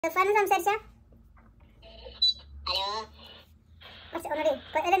Fun സംസാരിച്ചാ hello ഒന്നുകൂടി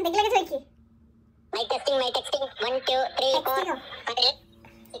എന്തെങ്കിലുമൊക്കെ ചോദിക്ക് മൈ ടെസ്റ്റിംഗ് 1 2 3 4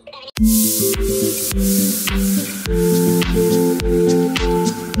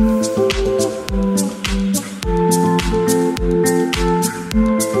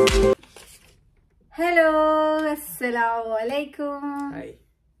 ഹലോ അസ്സലാമു അലൈക്കും.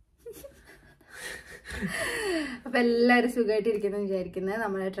 അപ്പൊ എല്ലാവരും സുഖമായിട്ടിരിക്കുന്നു വിചാരിക്കുന്നത്.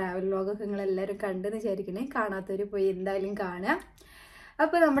 നമ്മുടെ ട്രാവൽ വ്ലോഗൊക്കെ നിങ്ങൾ എല്ലാവരും കണ്ടെന്ന് വിചാരിക്കണേ. കാണാത്തവര് പോയി എന്തായാലും കാണാം.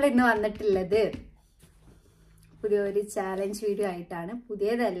 അപ്പൊ നമ്മൾ ഇന്ന് വന്നിട്ടുള്ളത് പുതിയൊരു ചാലഞ്ച് വീഡിയോ ആയിട്ടാണ്.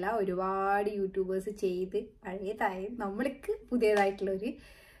 പുതിയതല്ല, ഒരുപാട് യൂട്യൂബേഴ്സ് ചെയ്ത് പഴയതായി നമ്മൾക്ക് പുതിയതായിട്ടുള്ള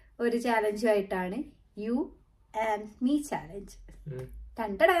ഒരു ചാലഞ്ചുമായിട്ടാണ് യു ആൻഡ് മീ ചാലഞ്ച്.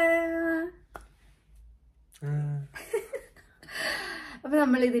 കണ്ടടാ. അപ്പൊ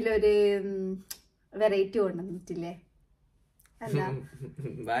നമ്മൾ ഇതിലൊരു വെറൈറ്റി കൊണ്ടുവന്നിട്ടില്ലേ?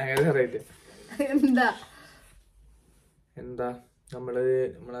 എന്താ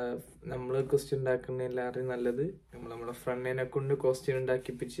നമ്മള് ക്വസ്റ്റ്യൻ ഉണ്ടാക്കുന്ന എല്ലാവരും നല്ലത് നമ്മളെ ഫ്രണ്ടിനെ കൊണ്ട് ക്വസ്റ്റ്യൻ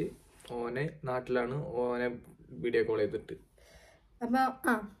ഉണ്ടാക്കിപ്പിച്ച് ഓനെ നാട്ടിലാണ് ഓനെ വീഡിയോ കോൾ ചെയ്തിട്ട്. അപ്പൊ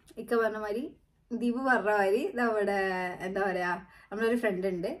ഇക്ക പറഞ്ഞ മാതിരി ദീപ് പറഞ്ഞ മാതിരി നമ്മുടെ എന്താ പറയാ, നമ്മളൊരു ഫ്രണ്ട്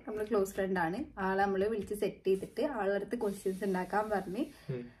ഉണ്ട്, നമ്മള് ക്ലോസ് ഫ്രണ്ടാണ്. ആളെ നമ്മള് വിളിച്ച് സെറ്റ് ചെയ്തിട്ട് ആളുടെ അടുത്ത് ക്വസ്റ്റ്യൻസ് ഉണ്ടാക്കാൻ പറഞ്ഞ്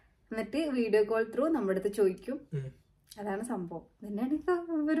എന്നിട്ട് വീഡിയോ കോൾ ത്രൂ നമ്മുടെ അടുത്ത് ചോദിക്കും. അതാണ് സംഭവം. തന്നെയാണ് ഇപ്പൊ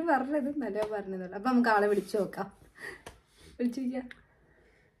ഇവര് പറഞ്ഞത്, നല്ല പറഞ്ഞത്. അപ്പൊ നമുക്ക് ആളെ വിളിച്ചു നോക്കാം. വിളിച്ചു നോക്കാം.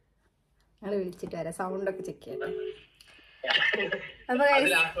 ആളെ വിളിച്ചിട്ട് വരാം, സൗണ്ട് ഒക്കെ ചെക്ക് ചെയ്യട്ടെ. അപ്പൊ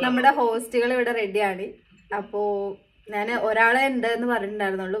നമ്മുടെ ഹോസ്റ്റുകൾ ഇവിടെ റെഡിയാണ്. അപ്പോ ഞാൻ ഒരാളെ ഉണ്ട് എന്ന്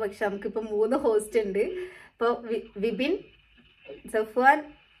പറഞ്ഞിട്ടുണ്ടായിരുന്നുള്ളൂ, പക്ഷെ നമുക്കിപ്പോ 3 ഹോസ്റ്റ് ഉണ്ട്. ഇപ്പൊ വിപിൻ, സഫ്വാൻ,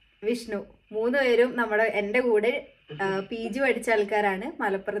 വിഷ്ണു 3 പേരും എന്റെ കൂടെ PG പഠിച്ച ആൾക്കാരാണ്.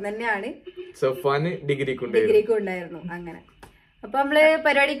 മലപ്പുറം തന്നെയാണ്. ഡിഗ്രിക്ക് ഉണ്ടായിരുന്നു. അങ്ങനെ അപ്പൊ നമ്മള്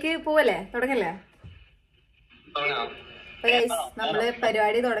പരിപാടിക്ക് പോവല്ലേ, തുടങ്ങല്ലേ? നമ്മള്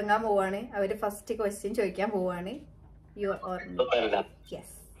പരിപാടി തുടങ്ങാൻ പോവാണ്. അവര് ഫസ്റ്റ് ക്വസ്റ്റ്യൻ ചോദിക്കാൻ പോവാണ്. U or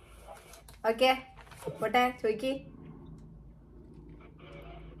yes. ഓക്കെ, പോട്ടെ, ചോദിക്ക്.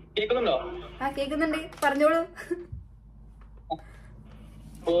 കേക്കുന്നുണ്ട്, പറഞ്ഞോളൂ.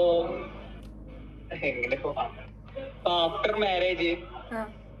 ആഫ്റ്റർ മാരേജ്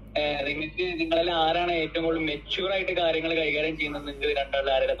നിങ്ങൾക്ക് നിങ്ങളിൽ ആരാണ് ഏറ്റവും കൂടുതൽ മെച്യൂർ ആയിട്ട് കാര്യങ്ങൾ കൈകാര്യം ചെയ്യുന്നത്? നിങ്ങൾക്ക്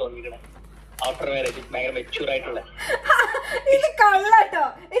രണ്ടാളും ആരെല്ലാം തോന്നിക്കണേ ആഫ്റ്റർ മാരേജ് ഭയങ്കര മെച്യൂർ ആയിട്ടുള്ള?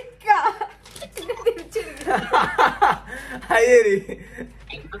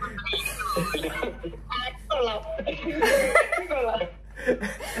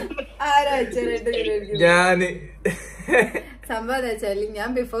 സംഭവം വെച്ചാല് ഞാൻ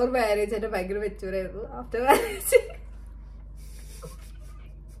ബിഫോർ മാരേജ് എന്നെ ഭയങ്കര മെച്യൂർ ആയിരുന്നു. ആഫ്റ്റർ മാരേജ്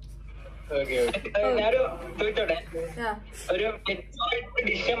ചോദിച്ചോട്ടെ, ഒരു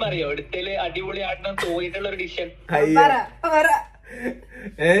ഡിഷ് അറിയോ എടുത്തല് അടിപൊളിയായിട്ട് തോന്നിയിട്ടുള്ള ഒരു ഡിഷ്?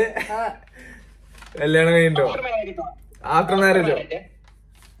 കല്യാണം കഴിഞ്ഞോ? ആഫ്റ്റർ മാരേജോ?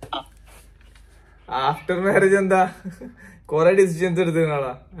 ആഫ്റ്റർ മാരേജ് എന്താ കൊറേ ഡിസിഷൻസ്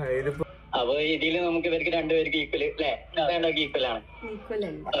എടുത്തതാ. ഇതിപ്പോ അപ്പൊ ഇതില് നമുക്ക് ഇവർക്ക് രണ്ടുപേർക്ക് ഈക്വൽ അല്ലേ? ഈക്വൽ ആണ്.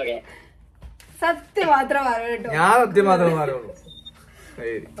 ഓക്കെ, സത്യം മാത്രം പറയട്ടോ. ഞാൻ സത്യം മാത്രം പറയുള്ളൂ.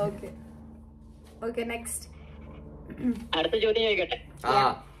 Okay, next. അടുത്ത ചോദ്യം ചോദിക്കട്ടെ.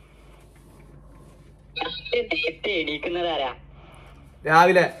 നേരത്തെ എണീക്കുന്നത് ആരാ?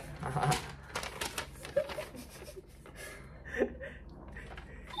 രാവിലെ.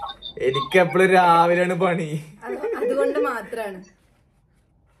 എനിക്ക് എപ്പോഴും രാവിലെയാണ് പണി. അതുകൊണ്ട് മാത്രാണ്.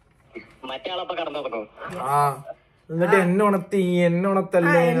 മറ്റേ ആളപ്പ കടന്നു. എന്നിട്ട് എന്നെ ഉണർത്തി, എന്നെ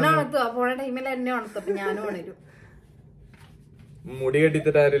ഉണർത്തല്ലേ? എന്നെ ഉണർത്തു. പോണ ടൈമിൽ എന്നെ ഉണർത്തു. അപ്പൊ ഞാനും ഉണരും. മുടി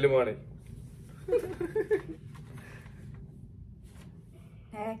കെട്ടിത്തിട്ട് ആരെങ്കിലും പോണേ.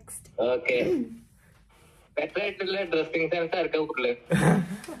 ഓക്കെ, ബെറ്റർ ആയിട്ടുള്ള ഡ്രസ്സിംഗ് സെൻസ് ആർക്കാ കൂടുതല്?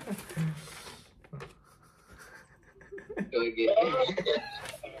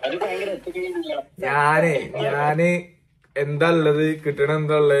 ഞാന് എന്താ ഉള്ളത്, കിട്ടണ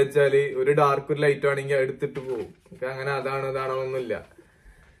എന്താ ഉള്ളത് വെച്ചാല് ഒരു ഡാർക്ക് ലൈറ്റ് ആണെങ്കിൽ എടുത്തിട്ട് പോകും. അങ്ങനെ അതാണോ ഒന്നുമില്ല.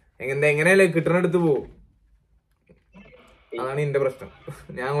 എങ്ങനെയല്ലേ കിട്ടണ എടുത്ത് പോകും. അതാണ് എന്റെ പ്രശ്നം.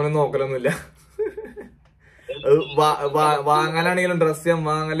 ഞാൻ അങ്ങനെ നോക്കലൊന്നുമില്ല. വാങ്ങലാണെങ്കിലും ഡ്രസ് ഞാൻ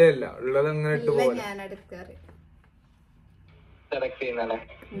വാങ്ങലേ അല്ല, ഉള്ളത് അങ്ങനെ ഇട്ട് പോലെ.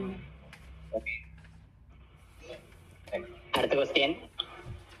 അടുത്ത ക്വസ്റ്റ്യൻ.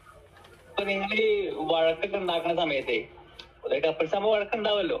 അപ്പൊ നിങ്ങൾ ഈ വഴക്കൊക്കെ ഉണ്ടാക്കുന്ന സമയത്തെ കപ്പിൾസ് ആകുമ്പോ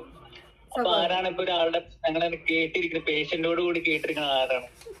വഴക്കുണ്ടാവല്ലോ. അപ്പൊ ആരാണ് ഇപ്പൊ ഒരാളുടെ ഞങ്ങളെ കേട്ടിരിക്കുന്നത്, പേഷ്യന്റോട് കൂടി കേട്ടിരിക്കുന്ന ആരാണ്?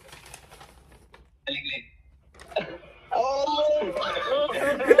 അല്ലെങ്കിൽ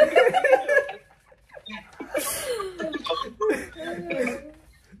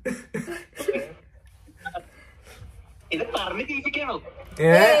പറഞ്ഞ് ജീവിക്കാണോ?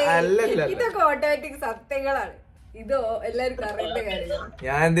 അല്ലല്ല, ഇതൊക്കെ ഓട്ടോമാറ്റിക് സത്യങ്ങളാണ്. ഇതോ എല്ലാവർക്കും അറിയേണ്ട കാര്യമാണ്.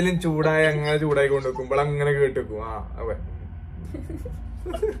 ഞാൻ എന്തെങ്കിലും ചൂടായി അങ്ങനെ ചൂടായി കൊണ്ടുവെക്കുമ്പോൾ അങ്ങനെ കേട്ടുവെക്കും. ആ അവൻ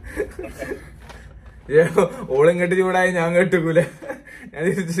ഓളിങ്ങോട്ട് ചൂടായി ഞാൻ കേട്ടുക്കൂല, ഞാൻ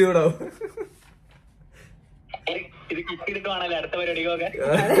തിരിച്ചു ചൂടാവും. ഇത് കിട്ടിയിട്ട് വേണല്ലോ അടുത്ത പരിപാടിക്കൊക്കെ.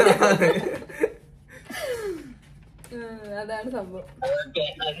 അതാണ് സംഭവം.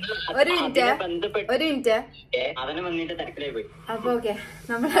 ഒരു മിനിറ്റ് അവനെ വന്നിട്ട് തിരക്കിലായി പോയി. അപ്പൊ ഓക്കെ,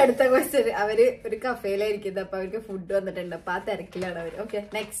 നമ്മുടെ അടുത്ത ക്വസ്റ്റ്യൻ. അവര് ഒരു കഫേയിലായിരിക്കുന്നത്, അപ്പൊ അവർക്ക് ഫുഡ് വന്നിട്ടുണ്ട്, അപ്പൊ ആ തിരക്കിലാണ് അവര്. Okay,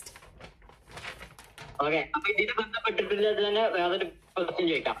 next. ഓക്കെ, അപ്പൊ ഇതിനെ ബന്ധപ്പെട്ടിട്ട് തന്നെ വേറൊരു ക്വസ്റ്റ്യൻ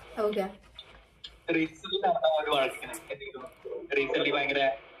ചോദിക്കാം. ഓക്കെ, റീസെന്റ് നടന്ന ഒരു വഴക്കിന് റീസെന്റ് ഭയങ്കര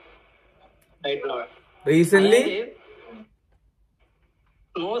റീസെന്റ്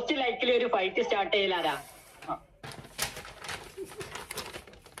മോസ്റ്റ് ലൈക്ലി ഒരു ഫൈറ്റ് സ്റ്റാർട്ട് ചെയ്യലാരാ?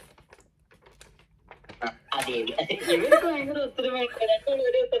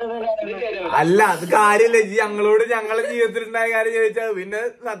 അല്ല, അത് കാര്യല്ല. ഞങ്ങളോട് ഞങ്ങളെ ജീവിതത്തിലുണ്ടായ കാര്യം ചോദിച്ചാൽ പിന്നെ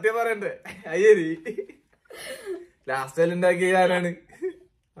സത്യം പറയണ്ടേ? അയ്യരി ലാസ്റ്റ് ഉണ്ടാക്കിയ ആരാണ്?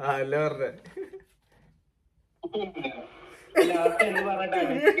 അല്ല പറഞ്ഞ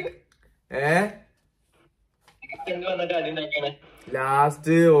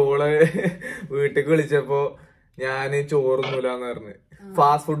ലാസ്റ്റ് ഓളെ വീട്ടിക്ക് വിളിച്ചപ്പോ ഞാന് ചോറൊന്നുമില്ലാന്ന് പറഞ്ഞു,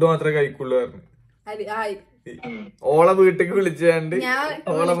 ഫാസ്റ്റ് ഫുഡ് മാത്രമേ കഴിക്കുള്ളൂ പറഞ്ഞു. ഓളെ വീട്ടിക്ക് വിളിച്ചാണ്ട്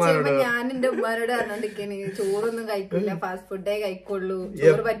ഞാൻ എന്റെ ഉമ്മാരോട് പറഞ്ഞോണ്ടിരിക്കണേ ചോറൊന്നും കഴിക്കില്ല, ഫാസ്റ്റ് ഫുഡേ കഴിക്കുള്ളൂ,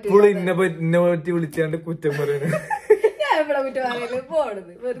 എപ്പോഴും ഇന്നെ പറ്റി വിളിച്ചാണ്ട് കുറ്റം പറയുന്നത്. ഞാൻ ഇവിടെ കുറ്റം പറയല്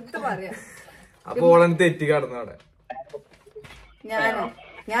പോണത് വെറുതെ പറയാം. അപ്പൊ ഓളെ തെറ്റി കടന്നു അവിടെ.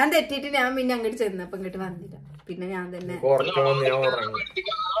 ഞാൻ തെറ്റിട്ട് ഞാൻ പിന്നെ അങ്ങോട്ട് ചെന്നപ്പോ ഇങ്ങോട്ട് വന്നില്ല, പിന്നെ ഞാൻ തന്നെ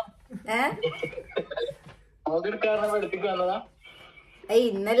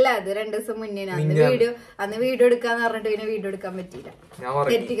ഇന്നല്ല, അത് 2 ദിവസം മുന്നേ. അന്ന് വീഡിയോ എടുക്കാന്ന് പറഞ്ഞിട്ട് പിന്നെ വീഡിയോ എടുക്കാൻ പറ്റിയില്ല,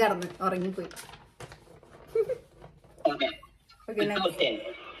 തെറ്റി കടന്ന് ഉറങ്ങിപ്പോയി.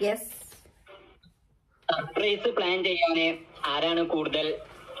 സർപ്രൈസ് പ്ലാൻ ചെയ്യാന് ആരാണ് കൂടുതൽ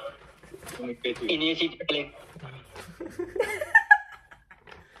ഇനിഷ്യേറ്റീവ്?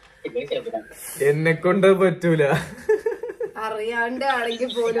 എന്നെ കൊണ്ട് പറ്റൂല. അറിയാണ്ട് ആണെങ്കിൽ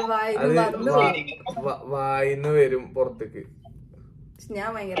പോലും വായിന്ന് വരും പുറത്തേക്ക്. ഞാൻ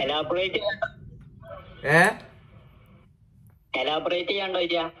ഭയങ്കര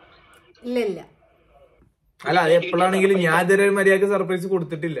ഇല്ല ഇല്ല. അല്ല, അത് എപ്പോഴാണെങ്കിലും ഞാൻ ഇതുവരെ മര്യാദക്ക് സർപ്രൈസ്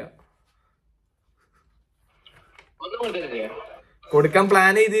കൊടുത്തിട്ടില്ല. കൊടുക്കാൻ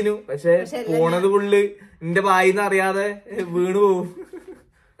പ്ലാൻ ചെയ്തിനു, പക്ഷെ പോണത് പുള്ളി എന്റെ വായിന്ന് അറിയാതെ വീണു പോവും.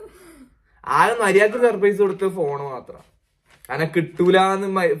 ആകെ മര്യാദക്ക് സർപ്രൈസ് കൊടുത്ത ഫോണ് മാത്രം. അങ്ങനെ കിട്ടൂലെന്ന്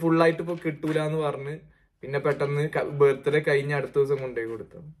ഫുള്ളായിട്ട് ഇപ്പൊ കിട്ടൂലെന്ന് പറഞ്ഞ് പിന്നെ പെട്ടെന്ന് ബർത്ത്ഡേ കഴിഞ്ഞ അടുത്ത ദിവസം കൊണ്ടുപോയി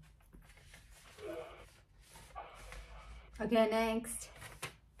കൊടുത്തു.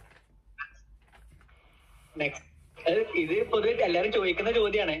 ഇത് പൊതുവെ എല്ലാരും ചോദിക്കുന്ന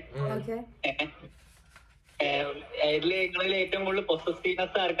ചോദ്യാണ്. നിങ്ങളിൽ ഏറ്റവും കൂടുതൽ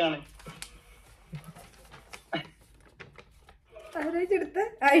പൊസസീവ്നെസ് ആർക്കാണ്?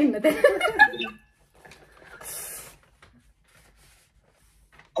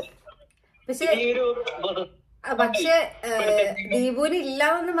 പക്ഷെ ദീപുവിന്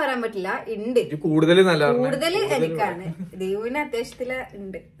ഇല്ലാന്നൊന്നും പറയാൻ പറ്റില്ല, ഉണ്ട്. കൂടുതൽ എനിക്കാണ്. ദീപുവിന് അത്യാവശ്യത്തില്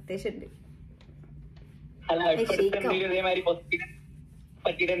ഉണ്ട്, അത്യാവശ്യം ഉണ്ട്.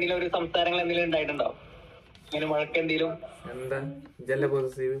 ഒരു സംസാരങ്ങൾ എന്തെങ്കിലും ഉണ്ടായിട്ടുണ്ടോ? അങ്ങനെ വഴക്കെന്തെങ്കിലും?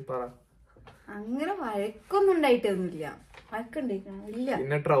 അങ്ങനെ വഴക്കൊന്നും ഉണ്ടായിട്ടൊന്നുമില്ല. വഴക്കുണ്ടായില്ല.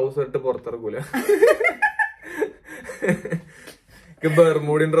 പിന്നെ ട്രൗസർ ഇട്ട് പുറത്തിറക്കൂല.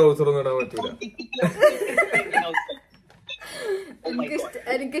 ബർമൂഡിൻ ട്രൗസർ ഒന്നും ഇടാൻ പറ്റൂല.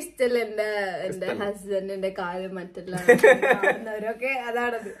 എനിക്കിഷ്ടല്ല എന്റെ ഹസ്ബൻഡിന്റെ കാര്യം മറ്റുള്ള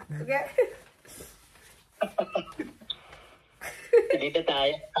അതാണത്. ഓക്കെ,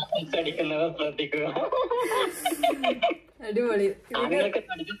 അടിപൊളി.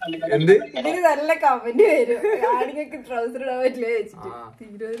 ഇതിന് നല്ല കമന്റ് വരും, ആണുങ്ങൾക്ക് ട്രൗസർ ഇടാൻ പറ്റില്ല വെച്ചിട്ട്.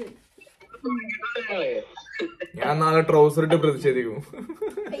 തീരുമാനം ഞാൻ നാളെ ട്രൗസർ ഇട്ട് പ്രതിഷേധിക്കും.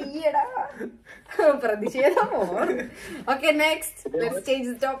 അയ്യടാ, പ്രതിഷേധം. Okay, next. Let's change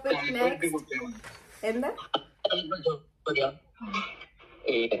the topic. Next എന്താ?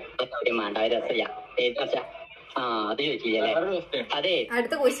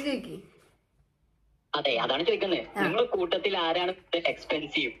 അടുത്ത ക്വസ്റ്റ്യൻ ചോദിക്കി. അതെ, അതാണ് ചോദിക്കുന്നത്. നിങ്ങളുടെ കൂട്ടത്തിൽ ആരാണ്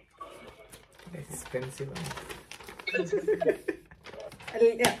എക്സ്പെൻസീവ്?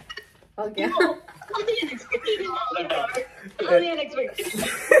 ഓക്കെ,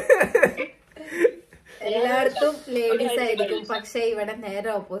 എല്ലായിടത്തും ലേഡീസ് ആയിരിക്കും, പക്ഷെ ഇവിടെ നേരെ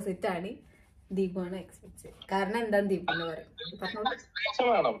ഓപ്പോസിറ്റ് ആണ്. ദീപാണ് എക്സ്പെൻസീവ്. കാരണം എന്താണ് ദീപെന്ന് പറയും?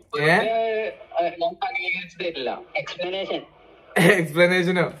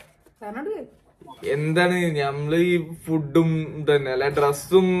 എക്സ്പ്ലനേഷനോ? എന്താണ് നമ്മള് ഈ ഫുഡും തന്നെ അല്ല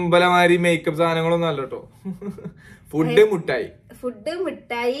ഡ്രസ്സും പലമാതിരി മേക്കപ്പ് സാധനങ്ങളൊന്നും അല്ല കേട്ടോ. ഫുഡ്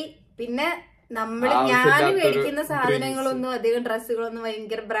മിഠായി പിന്നെ ഞാൻ മേടിക്കുന്ന സാധനങ്ങളൊന്നും അധികം ഡ്രസ്സുകളൊന്നും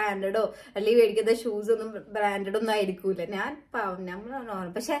ഭയങ്കര ബ്രാൻഡഡോ അല്ലെങ്കിൽ മേടിക്കുന്ന ഷൂസ് ഒന്നും ബ്രാൻഡഡ് ഒന്നും ആയിരിക്കൂല. ഞാൻ നമ്മളാണ്.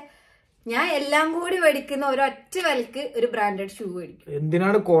 പക്ഷെ ഞാൻ എല്ലാം കൂടി മേടിക്കുന്ന ഒരൊറ്റ വിലക്ക് ഒരു ബ്രാൻഡഡ് ഷൂ മേടിക്കും.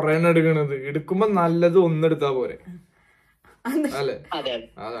 എന്തിനാണ് കൊറേ എടുക്കണത്? എടുക്കുമ്പോ നല്ലത് ഒന്നെടുത്താ പോരെ അല്ലെ? അതാണ്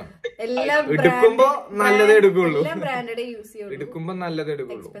എടുക്കുമ്പോ നല്ലതേ എടുക്കുള്ളൂ. ബ്രാൻഡഡ് യൂസ് ചെയ്യുള്ളൂ. എടുക്കുമ്പോ നല്ലതേ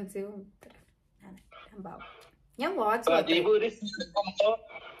എടുക്കുള്ളൂ. എക്സ്പെൻസീവ് ഞാൻ വാച്ച് 10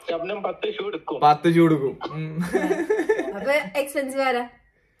 ഷൂ എടുക്കും. അപ്പൊ എക്സ്പെൻസീവ് ആരാ?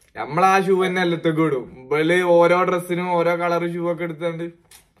 നമ്മളാ ഷൂ തന്നെ എല്ലാത്തൊക്കെ ഇടും. ഇവള് ഓരോ ഡ്രസ്സിനും ഓരോ കളർ ഷൂ ഒക്കെ എടുത്തോണ്ട്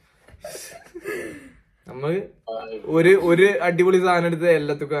നമ്മള് ഒരു അടിപൊളി സാധനം എടുത്ത്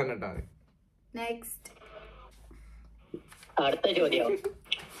എല്ലാത്തൊക്കെ തന്നെ ഇട്ടാ മതി. നെക്സ്റ്റ് അടുത്ത ചോദ്യം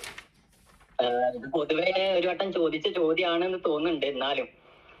പൊതുവെ ഒരു വട്ടം ചോദിച്ച ചോദ്യമാണെന്ന് തോന്നുന്നുണ്ട്. എന്നാലും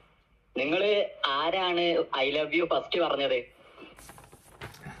നിങ്ങള് ആരാണ് ഐ ലവ് യു ഫസ്റ്റ് പറഞ്ഞത്?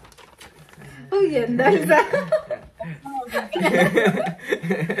 എന്താ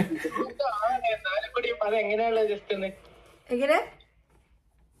അതെങ്ങനെയുള്ള ജസ്റ്റ് ഒന്ന്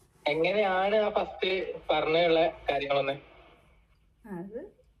എങ്ങനെയാണ് ആ ഫസ്റ്റ് പറഞ്ഞുള്ള കാര്യങ്ങളൊന്ന്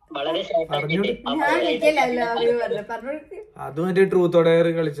വളരെ അത് മറ്റേ ട്രൂത്തോടെ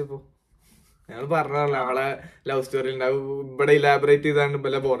കളിച്ചപ്പോ ഞങ്ങൾ പറഞ്ഞല്ലോ നമ്മളെ ലവ് സ്റ്റോറി ഉണ്ടാവും. ഇവിടെ ഇലാബറേറ്റ് ചെയ്താണ്ട് ഇപ്പൊ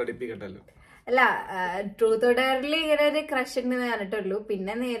ബോറടിപ്പിക്കട്ടല്ലോ. അല്ല ട്രൂത്തോടേറിൽ ഇങ്ങനെ ഒരു ക്രഷ് ഉണ്ട് പറഞ്ഞിട്ടുള്ളൂ.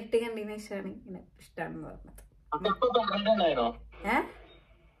 പിന്നെ നേരിട്ട് കണ്ടതിന് ശേഷമാണ് ഇങ്ങനെ ഇഷ്ടമാണെന്ന് പറഞ്ഞത്.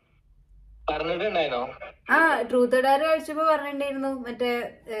 ആ ട്രൂത്തോടേർ കളിച്ചപ്പോ പറഞ്ഞിട്ടുണ്ടായിരുന്നു മറ്റേ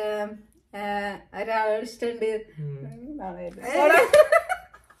ഒരാളോട് ഇഷ്ടമുണ്ട്.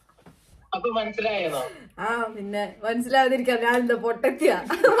 ആ പിന്നെ മനസ്സിലാവാതിരിക്കാം. ഞാൻ എന്താ പൊട്ടത്തിയാ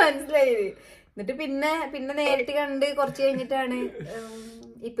മനസ്സിലായി. എന്നിട്ട് പിന്നെ നേരിട്ട് കണ്ട് കുറച്ച് കഴിഞ്ഞിട്ടാണ്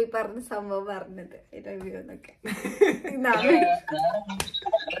ഇപ്പൊ പറഞ്ഞ സംഭവം പറഞ്ഞത് ഇന്റർവ്യൂ എന്നൊക്കെ.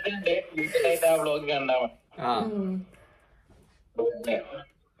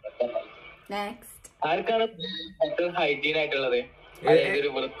 ആർക്കാണ് ഹൈജീൻ ആയിട്ടുള്ളത്?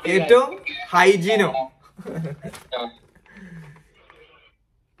 ഏറ്റവും ഹൈജീനോ?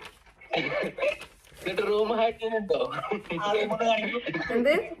 റൂം ഹൈജീൻ ഉണ്ടോ?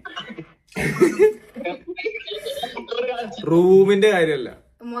 എന്ത് റൂമിന്റെ കാര്യമല്ല,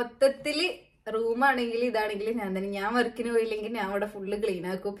 മൊത്തത്തില് റൂമാണെങ്കിൽ ഇതാണെങ്കിൽ ഞാൻ തന്നെ. ഞാൻ വർക്കിന് പോയില്ലെങ്കിൽ ഞാൻ ഇവിടെ ഫുള്ള് ക്ലീൻ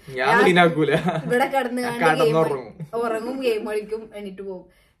ആക്കും. ഇവിടെ കിടന്ന് ഉറങ്ങും, ഗെയിം കളിക്കും, എണീറ്റ് പോകും.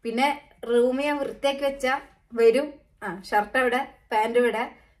 പിന്നെ റൂം ഞാൻ വൃത്തിയാക്കി വെച്ചാ വരും. ഷർട്ട് ഇവിടെ, പാന്റ് ഇവിടെ,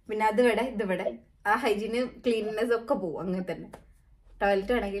 പിന്നെ അത് ഇവിടെ, ഇതിവിടെ. ആ ഹൈജീന് ക്ലീൻനെസ് ഒക്കെ പോകും. അങ്ങനെ തന്നെ.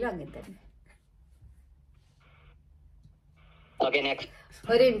 ടോയ്ലറ്റ് ആണെങ്കിലും അങ്ങനെ തന്നെ.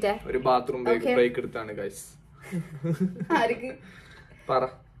 ഒരു മിനിറ്റ്, ഒരു ബാത്റൂം ബ്രേക്ക് എടുത്താണ് ഗൈസ്. ആർക്ക് പറ.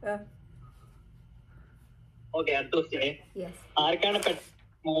 ആർക്കാണ്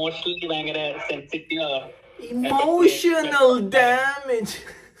ഇമോഷണലി ഭയങ്കര സെൻസിറ്റീവ് ആവാ? ഇമോഷണൽ ഡാമേജ്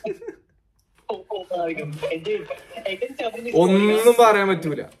ഒന്നും പറയാൻ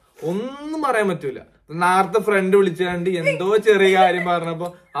പറ്റൂല, ഒന്നും പറയാൻ പറ്റൂല. നേരത്തെ ഫ്രണ്ട് വിളിച്ചാണ്ട് എന്തോ ചെറിയ കാര്യം പറഞ്ഞപ്പോ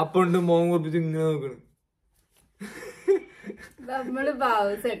അപ്പണ്ട് മോൻ കുറിപ്പിച്ച് ഇങ്ങനെ നോക്കണ്.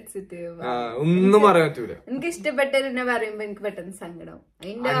 ഒന്നും പറയാൻ പറ്റൂല. എനിക്ക് ഇഷ്ടപ്പെട്ടത് എന്നെ പറയുമ്പോ എനിക്ക് പെട്ടെന്ന് സങ്കടം.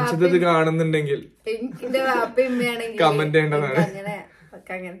 ഇത് കാണുന്നുണ്ടെങ്കിൽ എന്റെ വാപ്പയമ്മയാണെങ്കിൽ കമന്റ് ചെയ്യേണ്ടതാണ്.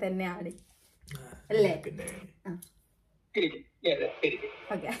 അങ്ങനെ തന്നെയാണ് അല്ലേ?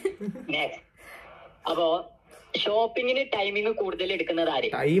 അപ്പോ ഷോപ്പിങ്ങിന് ടൈമിങ് കൂടുതൽ എടുക്കുന്നത് ആര്?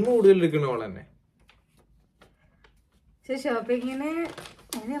 ടൈം കൂടുതൽ എടുക്കണോൾ തന്നെ. ഷോപ്പിങ്ങിന്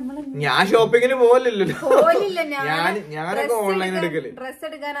ഞാൻ ഷോപ്പിങ്ങിന് പോലില്ലല്ലോ. ഞാനൊക്കെ ഓൺലൈൻ എടുക്കല്. ഡ്രസ്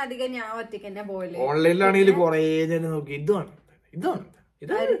എടുക്കാൻ അധികം ഞാൻ ഒറ്റയ്ക്ക് തന്നെ പോയില്ല. ഓൺലൈനിലാണെങ്കിൽ കൊറേ നേരം നോക്കി ഇതാണ്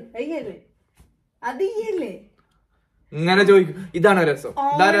അതില്ലേ ഇങ്ങനെ ചോദിക്കും, ഇതാണോ രസം,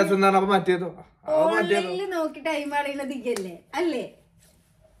 ഇതാ രസം എന്ന് പറഞ്ഞപ്പോ മറ്റേതോ. ഓൺലൈനിൽ നോക്കി ടൈം അറിയുന്നത് ഇല്ലേ അല്ലേ?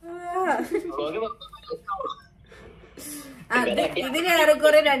 ഇതിന്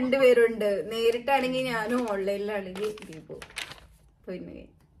ഏറെക്കുറെ രണ്ടുപേരുണ്ട്. നേരിട്ടാണെങ്കിൽ ഞാനും, ഓൺലൈനിലാണെങ്കിൽ ദീപു. പിന്നെ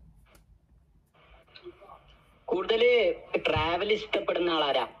കൂടുതൽ ട്രാവൽ ഇഷ്ടപ്പെടുന്ന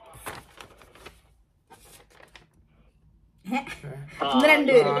ആളാരാ?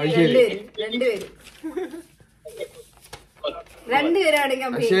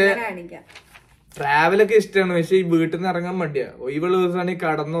 രണ്ടുപേരാണെങ്കിൽ ട്രാവലൊക്കെ ഇഷ്ടമാണ്. പക്ഷെ ഈ വീട്ടിൽ നിന്ന് ഇറങ്ങാൻ മടിയാ. ഒഴിവുള്ള ദിവസമാണെങ്കിൽ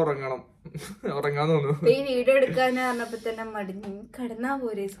കടന്നുറങ്ങണം, ഉറങ്ങാൻ തോന്നുന്നു. ഈ വീഡിയോ എടുക്കാന്ന് പറഞ്ഞപ്പോ തന്നെ മടിഞ്ഞു. കിടന്നാ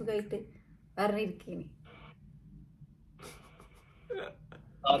പോരെ സുഖമായിട്ട്. പറഞ്ഞിരിക്കേനി.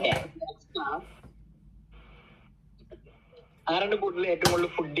 ഓക്കെ, ആരാണ് കൂടുതൽ ഏറ്റവും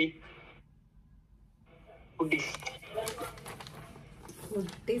കൂടുതൽ ഫുഡിസ്റ്റ്?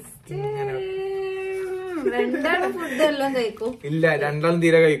 രണ്ടാളും ഫുഡ് എല്ലാം കഴിക്കും. ഇല്ല, രണ്ടാളും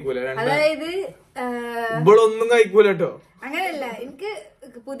തീരെ കഴിക്കൂല. അതായത് ഇവളൊന്നും കഴിക്കൂല കേട്ടോ. അങ്ങനെയല്ല, എനിക്ക്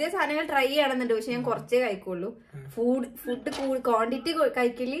പുതിയ സാധനങ്ങൾ ട്രൈ ചെയ്യണമെന്നുണ്ട്, പക്ഷെ ഞാൻ കുറച്ചേ കഴിക്കുള്ളൂ. ഫുഡ് ക്വാണ്ടിറ്റി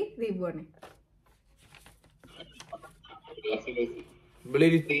കഴിക്കല് ദീപുവാണ്.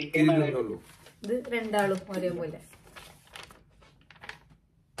 ഇത് രണ്ടാളും ഒരേപോലെ.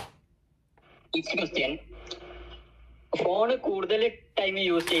 ഫോണ് കൂടുതൽ ടൈം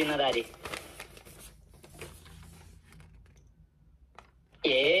യൂസ് ചെയ്യുന്നത് ആര്?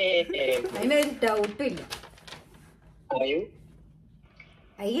 അതിനൊരു ഡൗട്ടും ഇല്ല.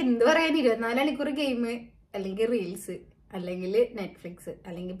 എന്ത് പറയാൻ, 24 മണിക്കൂർ ഗെയിം, അല്ലെങ്കിൽ റീൽസ്, അല്ലെങ്കിൽ നെറ്റ്ഫ്ലിക്സ്,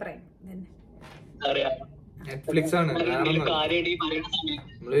 അല്ലെങ്കിൽ പ്രൈം തന്നെ. നെറ്റ്ഫ്ലിക്സ് ആണ്.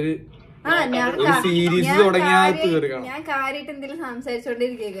 ഞാൻ കാര്യമായിട്ട് എന്തെങ്കിലും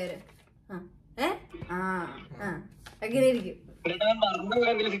സംസാരിച്ചോണ്ടിരിക്കും. അങ്ങനെ ഇരിക്കും.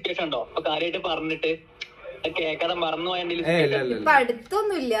 സിറ്റുവേഷൻ ഉണ്ടോ കാര്യമായിട്ട് പറഞ്ഞിട്ട് കേക്കാതെ മറന്നുപോയ? ഇപ്പൊ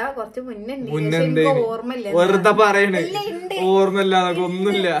അടുത്തൊന്നുമില്ല, കുറച്ച് മുന്നേ ഓർമ്മയില്ല. വെറുതെ പറയണേ, ഓർമ്മയില്ല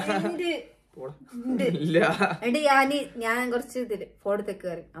ഒന്നുമില്ല. ഞാൻ കുറച്ച് ഇതില് ഫോട്ടത്തേക്ക്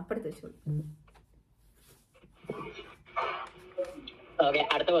കയറി അപ്പടുത്ത് വെച്ചോളൂ.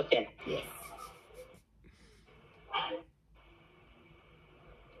 അടുത്ത ക്വസ്റ്റ്യൻ.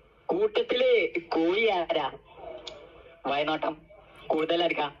 കൂട്ടത്തില് കോഴി ആരാ? വയനോട്ടം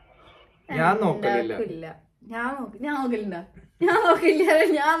കൂടുതലായിരിക്കാ? ഞാൻ നോക്കലില്ല.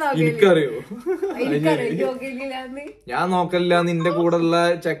 എനിക്കറിയോ? ഞാൻ നോക്കലില്ല. നിന്റെ കൂടെ ഉള്ള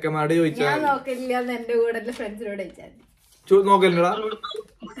ചെക്കന്മാട് ചോദിച്ചാ? ഞാൻ നോക്കലില്ല, എന്റെ കൂടെ ഫ്രണ്ട്സിനോട് ചോദിച്ചാൽ. നോക്കലില്ലടാ.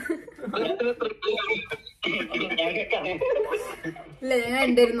 ഇല്ല, ഞാൻ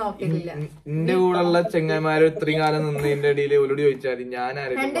എന്റെ നോക്കലില്ല. നിന്റെ കൂടെ ഉള്ള ചെങ്ങന്മാര് ഇത്രയും കാലം നിന്നതിന്റെ ഇടയിൽ ഒലോട് ചോദിച്ചാൽ ഞാൻ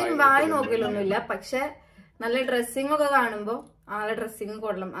എന്റെ വായി നോക്കലൊന്നുമില്ല, പക്ഷെ നല്ല ഡ്രസ്സിംഗ് ഒക്കെ കാണുമ്പോ ആളെ ഡ്രസ്സിംഗ്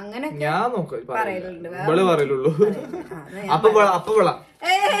കൊള്ളാം അങ്ങനെ ഞാൻ പറയലുണ്ട്. പറയുള്ളൂ.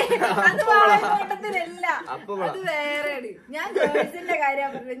 അത് വേറെയാണ്. ഞാൻ ഗേൾസിന്റെ കാര്യം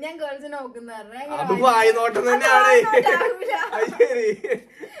പറഞ്ഞത്. ഞാൻ ഗേൾസിനെ നോക്കുന്ന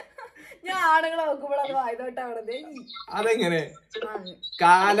ഞാൻ ആണുങ്ങളെ നോക്കുമ്പോഴത് വായ്നോട്ടാവണത്. അതെങ്ങനെ?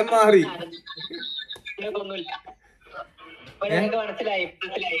 കാലം മാറി.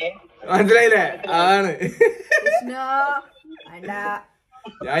 മനസ്സിലായില്ലേ? ആണ്.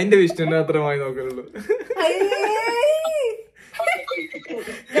 ഞാൻ എന്റെ വിഷ്ണുവിനെ മാത്രമായി നോക്കലുള്ളൂ.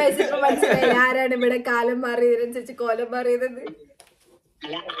 മനസ്സിലായി ആരാണ് ഇവിടെ കാലം മാറിയതിനനുസരിച്ച് കോലം മാറിയത്.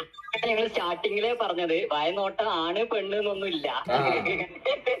 അല്ല, ഞങ്ങൾ സ്റ്റാർട്ടിങ്ങിലെ പറഞ്ഞത് വായനോട്ട ആണ് പെണ്ണ് എന്നൊന്നുമില്ല.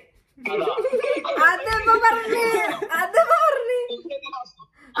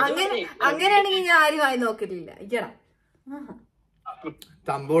 അങ്ങനെയാണെങ്കിൽ ഞാൻ ആരും വായി നോക്കലില്ല. ഇയ്യടാ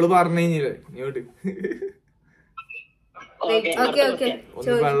തമ്പോള് പറഞ്ഞു കഴിഞ്ഞില്ലേ ഇങ്ങോട്ട്.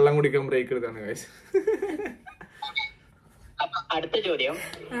 ഒന്ന് വെള്ളം കുടിക്കാൻ ബ്രേക്ക് എടുത്താണ്. അടുത്ത ചോദ്യം.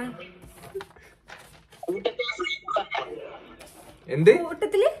 എന്ത്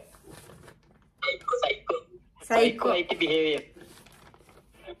കൂട്ടത്തില് സൈക്കോ ആയിട്ട് ബിഹേവ് ചെയ്യും?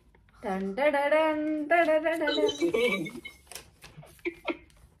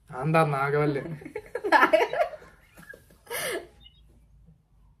 എന്താ നാഗവല്ലേ?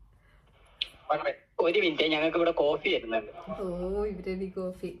 ഒരു മിനിറ്റ്, ഞങ്ങൾക്ക് ഇവിടെ കോഫി വരുന്നുണ്ട്. ഓ, ഇവരടി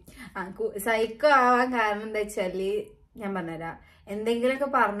കോഫി. സൈക്കോ ആവാൻ കാരണം എന്താ വെച്ചാല് ഞാൻ പറഞ്ഞുതരാം. എന്തെങ്കിലുമൊക്കെ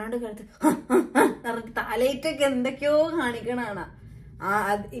പറഞ്ഞോണ്ട് കേട്ട് തലയിട്ടൊക്കെ എന്തൊക്കെയോ കാണിക്കണാണ്.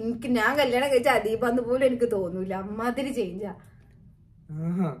 എനിക്ക് ഞാൻ കല്യാണം കഴിച്ച അദീപാന്ന് പോലും എനിക്ക് തോന്നൂല. അമ്മാതിരി ചേഞ്ചാ.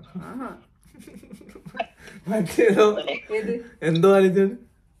 എന്തോ ആലോചിച്ചാണ്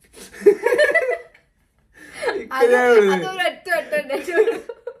ഒറ്റ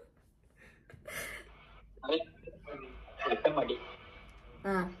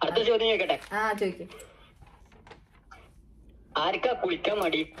അടുത്ത ചോദ്യം ചോദിക്കട്ടെ? ചോദിക്കും. ആർക്കാ കുളിക്കാൻ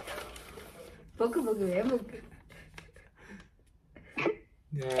മടി? പൊക്ക് വേഗം പൊക്ക്.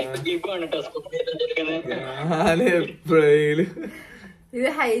 ഇത്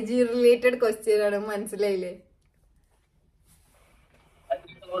ഹൈജീൻ റിലേറ്റഡ് ക്വസ്റ്റ്യൻ ആണ്, മനസ്സിലായില്ലേ?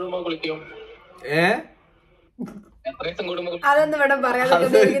 അതൊന്നും ഇവിടെ പറയാതെ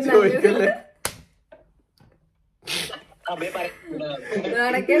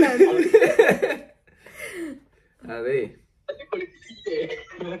അതെ.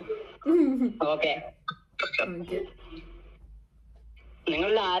 ഓക്കെ,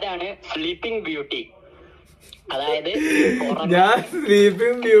 നിങ്ങളിൽ ആരാണ് സ്ലീപ്പിംഗ് ബ്യൂട്ടി? അതായത് ഞാൻ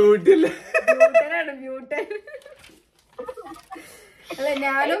സ്ലീപ്പിംഗ് ബ്യൂട്ടി അല്ല. ബ്യൂട്ടനാണ് ബ്യൂട്ടൻ. അല്ല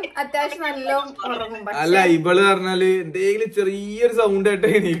ഞാനും അത്യാവശ്യം നല്ല ഉറങ്ങും. അല്ല ഇവള് പറഞ്ഞാല് എന്തെങ്കിലും ചെറിയൊരു സൗണ്ട്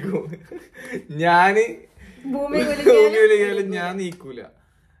ആയിട്ടേ നീക്കും. ഞാന് ഭൂമി കുലുക്കിയാലും ഞാൻ നീക്കൂല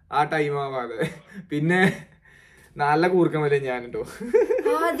ആ ടൈം ആവാതെ. പിന്നെ നല്ല കൂർക്കം വലിയ ഞാനിട്ടോ.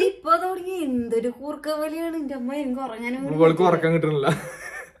 അതിപ്പോ തുടങ്ങി എന്തൊരു കൂർക്കം വലിയാണ് എന്റെ അമ്മ. എനിക്ക് ഉറങ്ങാനും ഇവൾക്ക് ഉറക്കം കിട്ടണില്ല.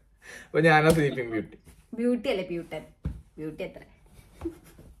 അപ്പൊ ഞാനാ സ്ലീപ്പിംഗ് ബ്യൂട്ടി. ബ്യൂട്ടി അല്ലേ ബ്യൂട്ടൻ. ബ്യൂട്ടി എത്ര?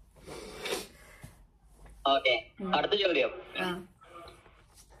 അടുത്ത ചോദ്യം.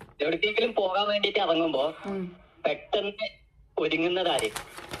 എവിടേക്കെങ്കിലും പോകാൻ വേണ്ടിട്ട് ഇറങ്ങുമ്പോ പെട്ടെന്ന് ഒരുങ്ങുന്നതാര്?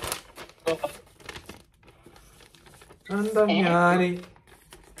 എന്താ ഞാന്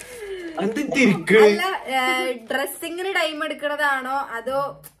അല്ല ഡ്രസ്സിങ്ങിന് ടൈം എടുക്കണതാണോ അതോ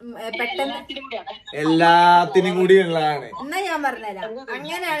പെട്ടെന്ന്? എല്ലാത്തിനും കൂടി ഉള്ളതാണ്. എന്നാ ഞാൻ പറഞ്ഞുതരാം.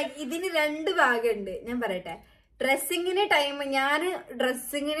 അങ്ങനെയാണെങ്കിൽ ഇതിന് 2 ഭാഗമുണ്ട്. ഞാൻ പറയട്ടെ. ഡ്രസ്സിങ്ങിന് ടൈം ഞാൻ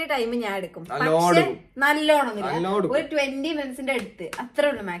എടുക്കും. പക്ഷെ നല്ലോണം ഒരു 20 മിനിറ്റ്സിന്റെ അടുത്ത് അത്ര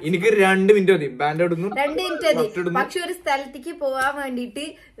ഉള്ളു മാക്സിമം. എനിക്ക് 2 മിനിറ്റ് മതി. 2 മിനിറ്റ് മതി. പക്ഷെ ഒരു സ്ഥലത്തേക്ക് പോവാൻ വേണ്ടിട്ട്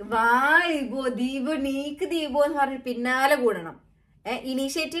ദീപു നീക്ക് ദീപു എന്ന് പറഞ്ഞ് പിന്നാലെ കൂടണം.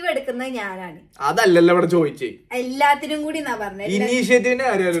 ഇനീഷ്യേറ്റീവ് എടുക്കുന്നത് ഞാനാണ്. അതല്ലല്ലോ ഇവിടെ ചോദിച്ചേ. എല്ലാത്തിനും കൂടി എന്നാ പറഞ്ഞത്. ഇനീഷ്യേറ്റീവിന്റെ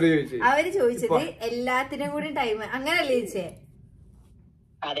അവര് ചോദിച്ചത് എല്ലാത്തിനും കൂടി ടൈം അങ്ങനല്ലേ ചോദിച്ചേ?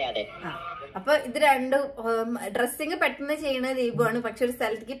 അപ്പൊ ഇത് 2 ഡ്രസ്സിങ് പെട്ടെന്ന് ചെയ്യണത് ദീപുവാണ്. പക്ഷെ ഒരു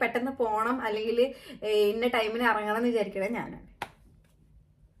സ്ഥലത്തേക്ക് പെട്ടെന്ന് പോണം അല്ലെങ്കിൽ ഇന്ന ടൈമിന് ഇറങ്ങണം എന്ന് വിചാരിക്കണത് ഞാനാണ്.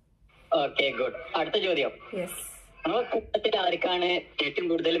 അടുത്ത ചോദ്യം. നമ്മുടെ കൂട്ടത്തിൽ ആർക്കാണ് ഏറ്റവും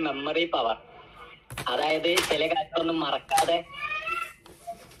കൂടുതൽ മെമ്മറി പവർ? അതായത് ചില കാര്യങ്ങളൊന്നും മറക്കാതെ.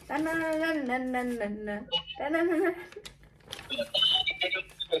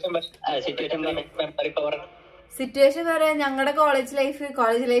 സിറ്റുവേഷൻ പറയാ ഞങ്ങളുടെ കോളേജ്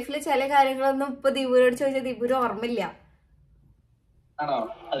ലൈഫിൽ ചില കാര്യങ്ങളൊന്നും ഇപ്പൊ ദീപുരോട് ചോദിച്ചാൽ ദീപുര് ഓർമ്മയില്ല. ആണോ?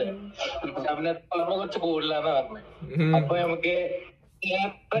 അതെ, കുറച്ച് കൂടുതലാന്ന് പറഞ്ഞു. അപ്പൊ നമുക്ക്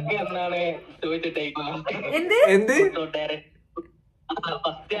എന്നാണ് ചോദിച്ചിട്ടേ എന്ത്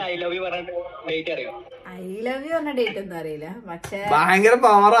ഫസ്റ്റ് ഐ ലവ് യു പറഞ്ഞ ഡേറ്റ് അറിയോ? ഐ ലവ് യു പറഞ്ഞ ഡേറ്റ് ഒന്നും അറിയില്ല. പക്ഷെ ഭയങ്കര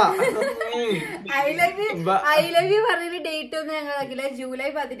പവറാ. ഐ ലവ് യു പറഞ്ഞ ഡേറ്റ് ഒന്നും ഞങ്ങൾ ആക്കില്ല. ജൂലൈ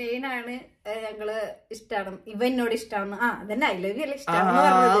 17 ഞങ്ങള് ഇഷ്ടമാണ്. ഇവ എന്നോട് ഇഷ്ടമാണ്. അതന്നെ ഐ ലവ് യു അല്ല ഇഷ്ടമാണ്.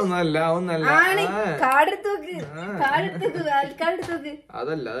 കാർഡെടുത്ത് നോക്ക്.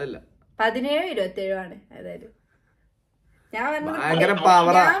 അതല്ല 17 27 ആണ്. അതായത് ഞാൻ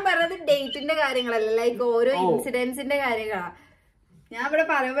പറഞ്ഞത് ഡേറ്റിന്റെ കാര്യങ്ങളല്ല, ലൈക്ക് ഓരോ ഇൻസിഡൻസിന്റെ കാര്യങ്ങളാ. ഞാൻ ഇവിടെ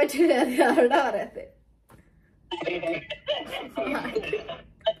പറയാൻ പറ്റില്ല. അവിടെ പറയാത്തെ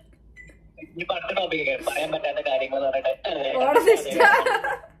പറയാൻ പറ്റാത്ത കാര്യങ്ങൾ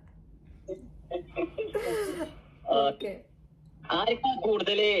ആർക്കാ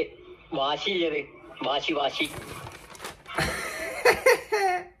കൂടുതല് വാശിയുള്ളത്? വാശി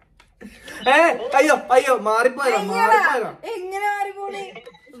അയ്യോ മാറിപ്പോയോ? എങ്ങനെ മാറിപ്പോണേ?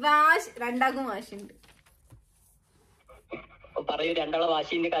 രണ്ടാക്കും വാശിയുണ്ട്. പറയൂ, രണ്ടാളെ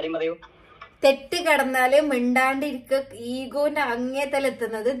വാശിന്റെ കാര്യം പറയൂ. തെറ്റ് കിടന്നാല് മിണ്ടാണ്ടിരിക്ക ഈഗോന്റെ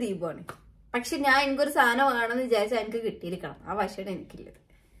അങ്ങേത്തലെത്തുന്നത് ദീപമാണ്. പക്ഷെ ഞാൻ എനിക്കൊരു സാധനം വേണമെന്ന് വിചാരിച്ചാൽ എനിക്ക് കിട്ടിയിരിക്കണം. ആ വാശിയാണ് എനിക്കില്ലത്.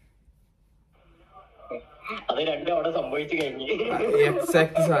 അത് രണ്ടും അവിടെ സംഭവിച്ചു കഴിഞ്ഞു.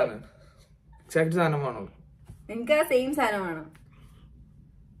 എക്സാക്ട് സാധനം വേണോ? എനിക്ക് ആ സെയിം സാധനം വേണം.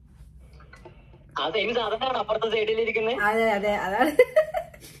 ആ സെയിം സാധനമാണ് അപ്പുറത്തെ സൈഡിലിരിക്കുന്നത്. അതെ അതാണ്.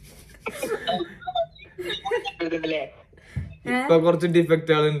 ഇപ്പൊ കുറച്ച്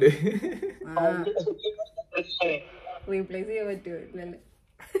ഡിഫക്റ്റുകളുണ്ട്. റീപ്ലേസ് ചെയ്യാൻ പറ്റുമോ? ഇല്ലല്ലേ.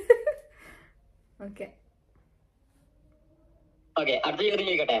 ഓക്കെ, അടുത്ത ചോദ്യം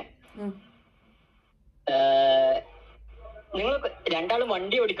ചോദിക്കട്ടെ. നിങ്ങൾ രണ്ടാളും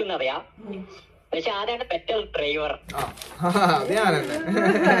വണ്ടി ഓടിക്കുന്നറിയാം, പക്ഷെ ആരാണ് ബെറ്റർ ഡ്രൈവർ? അത് ഞാനെന്നെ.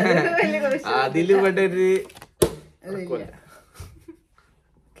 അതില് ഇവിടെ ഒരു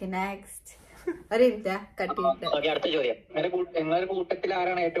അടുത്ത ചോദ്യം. നിങ്ങളുടെ കൂട്ടത്തിൽ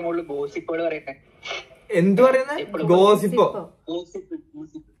ആരാണ് ഏറ്റവും കൂടുതൽ ഗോസിപ്പുകൾ പറയുന്നത്? എന്ത് പറയുന്നത്? ഗോസിപ്പോ?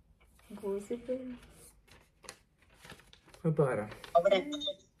 ഗോസിപ്പ് എന്ന് പറയാം.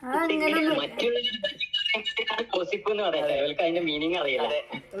 അവർക്ക് അതിന്റെ മീനിങ് അറിയില്ല.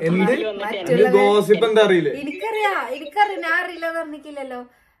 ഗോസിപ്പ് എന്താ അറിയില്ലേ? എനിക്കറിയാം. ഞാൻ അറിയില്ല പറഞ്ഞിട്ടില്ലല്ലോ.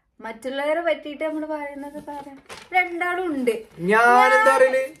 മറ്റുള്ളവരെ പറ്റിട്ട് നമ്മള് പറയുന്നത് പറയാം. രണ്ടാളും ഉണ്ട്. ഞാനെന്താ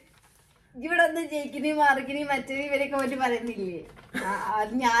പറയല്? ഇവിടെ ഒന്ന് ജയിക്കിനി മാർക്കിനി മറ്റേ ഇവരൊക്കെ പറ്റി പറയുന്നില്ലേ?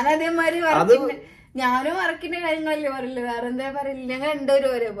 ഞാനതേമാതിരി വർക്കിന്റെ ഞാനും വർക്കിന്റെ കാര്യങ്ങളല്ലേ പറയില്ല. വേറെ എന്താ പറയില്ല. ഞങ്ങൾ രണ്ടുപേരും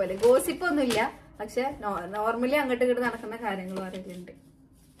ഒരേപോലെ. ഗോസിപ്പ് ഒന്നുമില്ല, പക്ഷെ നോർമലി അങ്ങോട്ട് ഇങ്ങോട്ട് നടക്കുന്ന കാര്യങ്ങൾ പറയലുണ്ട്.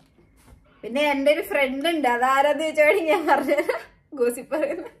 പിന്നെ എന്റെ ഒരു ഫ്രണ്ട് ഉണ്ട്, അതാരാന്ന് ചോദിച്ചാണെങ്കിൽ ഞാൻ പറഞ്ഞ ഗോസിപ്പ്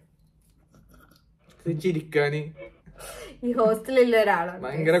പറയുന്നത്. ചിരിക്കാന് ഈ ഹോസ്റ്റലിലുള്ള ഒരാളാണ്.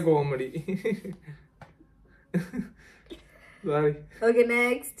 ഭയങ്കര കോമഡി. Okay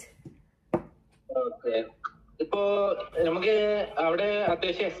next. ഇപ്പൊ നമുക്ക് അവിടെ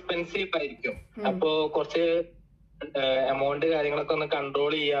അത്യാവശ്യം എക്സ്പെൻസീവ് ആയിരിക്കും. അപ്പൊ കുറച്ച് എമൗണ്ട് കാര്യങ്ങളൊക്കെ ഒന്ന്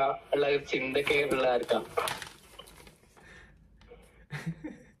കൺട്രോൾ ചെയ്യാ ഉള്ള ഒരു ചിന്തയൊക്കെ ഉള്ളതായിരിക്കാം.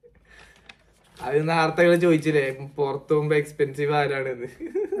 അത് നേരത്തെ ചോദിച്ചില്ലേ പുറത്തു പോകുമ്പോ എക്സ്പെൻസീവ് ആരാണെന്ന്.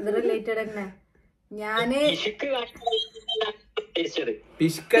 റിലേറ്റഡ് തന്നെ. ഞാന്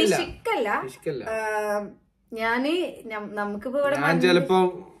ഞാന് നമുക്കിപ്പോ ഇവിടെ ഞാൻ ചിലപ്പോ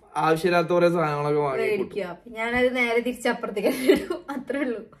ആവശ്യമില്ലാത്ത കുറെ സാധനങ്ങളൊക്കെ മേടിക്കുക. ഞാനത് നേരെ തിരിച്ചപ്പുറത്തേക്ക് ഇടും, അത്രേ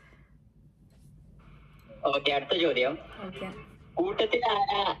ഉള്ളൂ. ഓക്കെ, അടുത്ത ചോദ്യം. കൂട്ടത്തിൽ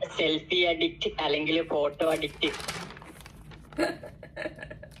ആരാ സെൽഫി അഡിക്റ്റ് അല്ലെങ്കിൽ ഫോട്ടോ അഡിക്റ്റ്?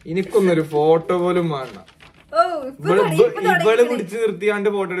 എനിക്കൊന്നൊരു ഫോട്ടോ പോലും വേണ്ട. ഇവള് പിടിച്ചു നിർത്തിയാണ്ട്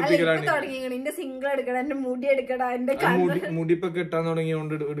ഫോട്ടോ എടുപ്പിക്കലാണ്. എന്റെ സിംഗിൾ എടുക്കണം, എന്റെ മുടി എടുക്കണം, എന്റെ മുടിപ്പൊ കിട്ടാൻ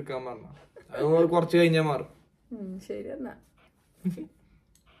തുടങ്ങിയോണ്ട് എടുക്കാൻ പറഞ്ഞ അത് കുറച്ച് കഴിഞ്ഞാ മാറും. ശരി എന്നാ.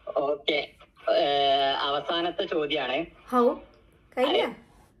 ഓക്കെ, അവസാനത്തെ ചോദ്യാണ്.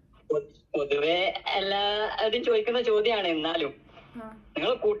 പൊതുവെ എല്ലാവരും ചോദിക്കുന്ന ചോദ്യാണ്, എന്നാലും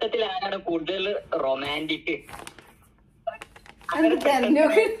നിങ്ങൾ കൂട്ടത്തിൽ ആരാണ് കൂടുതൽ റൊമാൻറ്റിക്?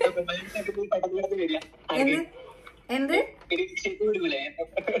 എന്ത്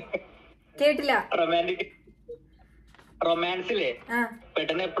കേട്ടില്ല? റൊമാൻസിലെ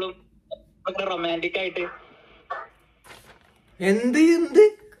പെട്ടെന്ന് എപ്പോഴും റൊമാൻറ്റിക് ആയിട്ട് എന്ത് എന്ത്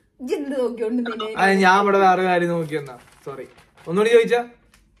ഞാൻ ഇവിടെ വേറെ കാര്യം നോക്കിയെന്നാ. സോറി, ഒന്നുകൂടി ചോദിച്ചാ.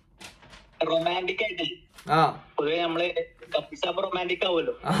 റൊമാൻറ്റിക് ആയിട്ട് പൊതുവെ നമ്മള് കപ്പിൾസാകുമ്പോ റൊമാൻറ്റിക്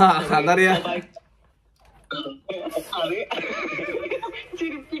ആവുമല്ലോ. അതറിയാ.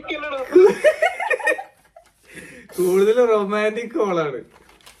 കൂടുതൽ റൊമാൻറ്റിക് കോളാണ്.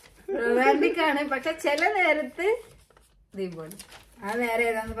 റൊമാൻറ്റിക് ആണ്, പക്ഷെ ചില നേരത്ത് ദീപാണ്. ആ നേരം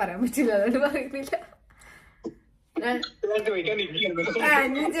ഏതാന്ന് പറയാൻ പറ്റില്ല, അതുകൊണ്ട് പറയുന്നില്ല.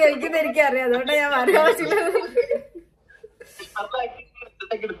 ചോദിക്കുന്ന എനിക്കറിയാം, അതുകൊണ്ട് ഞാൻ പറയാൻ പറ്റില്ല.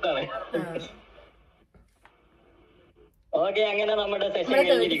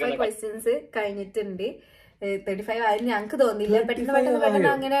 ക്വസ്റ്റ്യൻസ് കഴിഞ്ഞിട്ടുണ്ട്. 35 ആയാലും ഞങ്ങക്ക് തോന്നില്ല, പെട്ടെന്ന്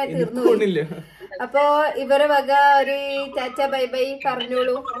അങ്ങനെ തീർന്നു പോയി. അപ്പൊ ഇവരെ വക ഒരു ടാറ്റ ബൈ ബൈ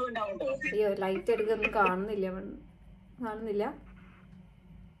പറഞ്ഞോളൂ. അയ്യോ, ലൈറ്റ് എടുക്കൊന്നും കാണുന്നില്ല.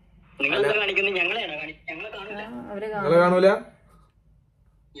 അവരെ കാണൂല.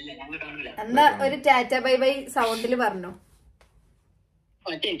 എന്നാ ഒരു ടാറ്റ ബൈ ബൈ സൗണ്ടില് പറഞ്ഞോ.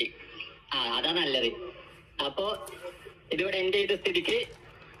 അതാ നല്ലത്. അപ്പൊ ഇതിവിടെ എന്റെ ചെയ്ത സ്ഥിതിക്ക്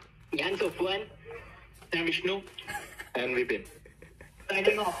ഞാൻ സൊഫ്വാൻ, ഞാൻ വിഷ്ണു, വിപിൻ.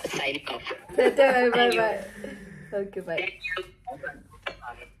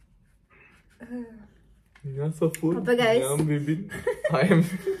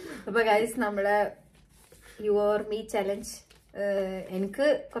 അപ്പൊ ഗൈസ്, നമ്മളെ യു ഓർ മീ ചലഞ്ച് എനിക്ക്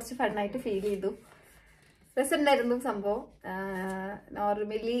കുറച്ച് ഫണ്ണായിട്ട് ഫീൽ ചെയ്തു. രസമുണ്ടായിരുന്നു സംഭവം.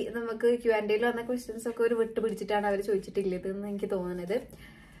 നോർമലി നമുക്ക് Q&Aയിൽ വന്ന ക്വസ്റ്റ്യൻസ് ഒക്കെ ഒരു വിട്ട് പിടിച്ചിട്ടാണ് അവർ ചോദിച്ചിട്ടില്ലത് എന്ന് എനിക്ക് തോന്നുന്നത്.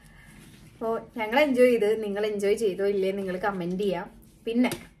 അപ്പോൾ ഞങ്ങൾ എൻജോയ് ചെയ്ത്, നിങ്ങൾ എൻജോയ് ചെയ്തോ ഇല്ലേ നിങ്ങൾ കമൻറ്റ് ചെയ്യാം. പിന്നെ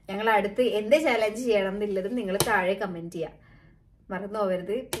ഞങ്ങൾ അടുത്ത് എന്ത് ചാലഞ്ച് ചെയ്യണം എന്നുള്ളതും നിങ്ങൾ താഴെ കമൻറ്റ് ചെയ്യാം, മറന്നു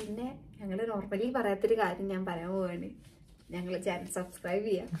പോകരുത്. പിന്നെ ഞങ്ങൾ നോർമലി പറയാത്തൊരു കാര്യം ഞാൻ പറയാൻ പോവാണ്. ഞങ്ങൾ ചാനൽ സബ്സ്ക്രൈബ്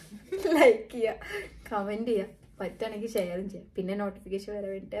ചെയ്യുക, ലൈക്ക് ചെയ്യുക, കമൻറ്റ് ചെയ്യുക, പറ്റുകയാണെങ്കിൽ ഷെയറും ചെയ്യാം. പിന്നെ നോട്ടിഫിക്കേഷൻ വരാൻ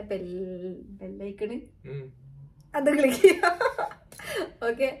വേണ്ടിയിട്ട് ബെല്ലൈക്കണ് അത് ക്ലിക്ക് ചെയ്യുക.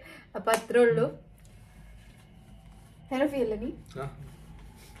 ഓക്കെ, അപ്പൊ അത്രേ ഉള്ളൂ. ഹലോ ഫീൽ നീ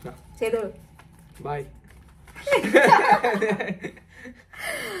ചെയ്തോളൂ. ബൈ.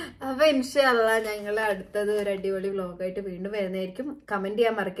 അപ്പൊ ഇൻഷാല്ലാ ഞങ്ങൾ അടുത്തത് ഒരു അടിപൊളി വ്ലോഗായിട്ട് വീണ്ടും വരുന്നതായിരിക്കും. കമന്റ്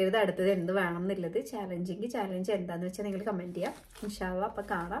ചെയ്യാൻ മറക്കരുത് അടുത്തത് എന്ത് വേണം എന്നുള്ളത്. ചാലഞ്ച് എന്താന്ന് വെച്ചാൽ നിങ്ങൾ കമന്റ് ചെയ്യാം. ഇൻഷാല്ലാ അപ്പൊ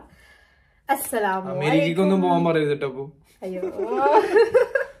കാണാം. അസ്സലാമു അലൈക്കും. അമേരിക്കൊന്നും പോകാൻ പറയരുത് കേട്ടോ. അയ്യോ,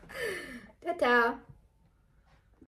 ടാറ്റാ.